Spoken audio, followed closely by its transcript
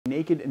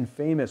Naked and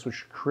Famous,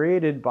 which was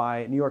created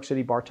by New York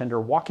City bartender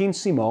Joaquín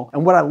Simó.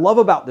 And what I love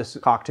about this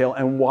cocktail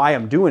and why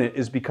I'm doing it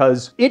is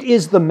because it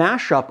is the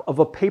mashup of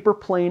a paper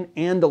plane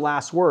and the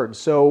last word.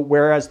 So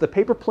whereas the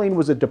paper plane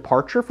was a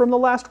departure from the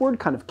last word,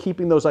 kind of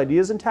keeping those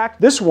ideas intact,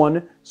 this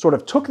one sort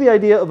of took the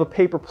idea of a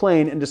paper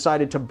plane and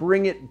decided to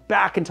bring it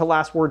back into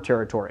last word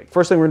territory.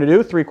 First thing we're gonna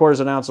do, 3/4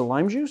 of an ounce of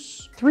lime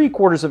juice,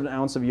 3/4 of an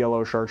ounce of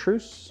yellow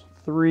chartreuse,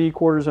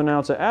 3/4 of an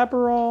ounce of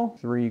Aperol,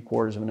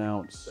 3/4 of an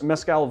ounce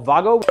Mezcal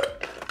Vago.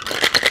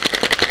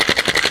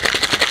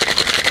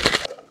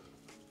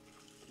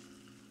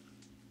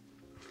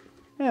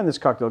 And this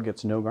cocktail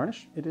gets no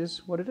garnish. It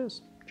is what it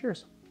is.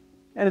 Cheers.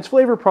 And its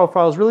flavor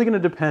profile is really going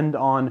to depend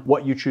on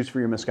what you choose for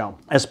your mezcal.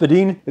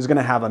 Espadín is going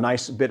to have a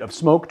nice bit of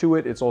smoke to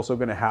it. It's also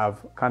going to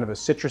have kind of a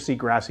citrusy,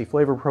 grassy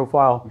flavor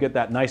profile. You get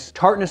that nice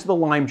tartness of the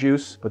lime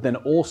juice, but then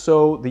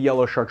also the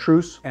yellow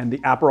chartreuse. And the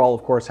Aperol,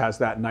 of course, has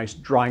that nice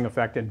drying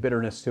effect and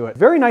bitterness to it.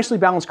 Very nicely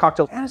balanced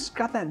cocktail, and it's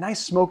got that nice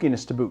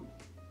smokiness to boot.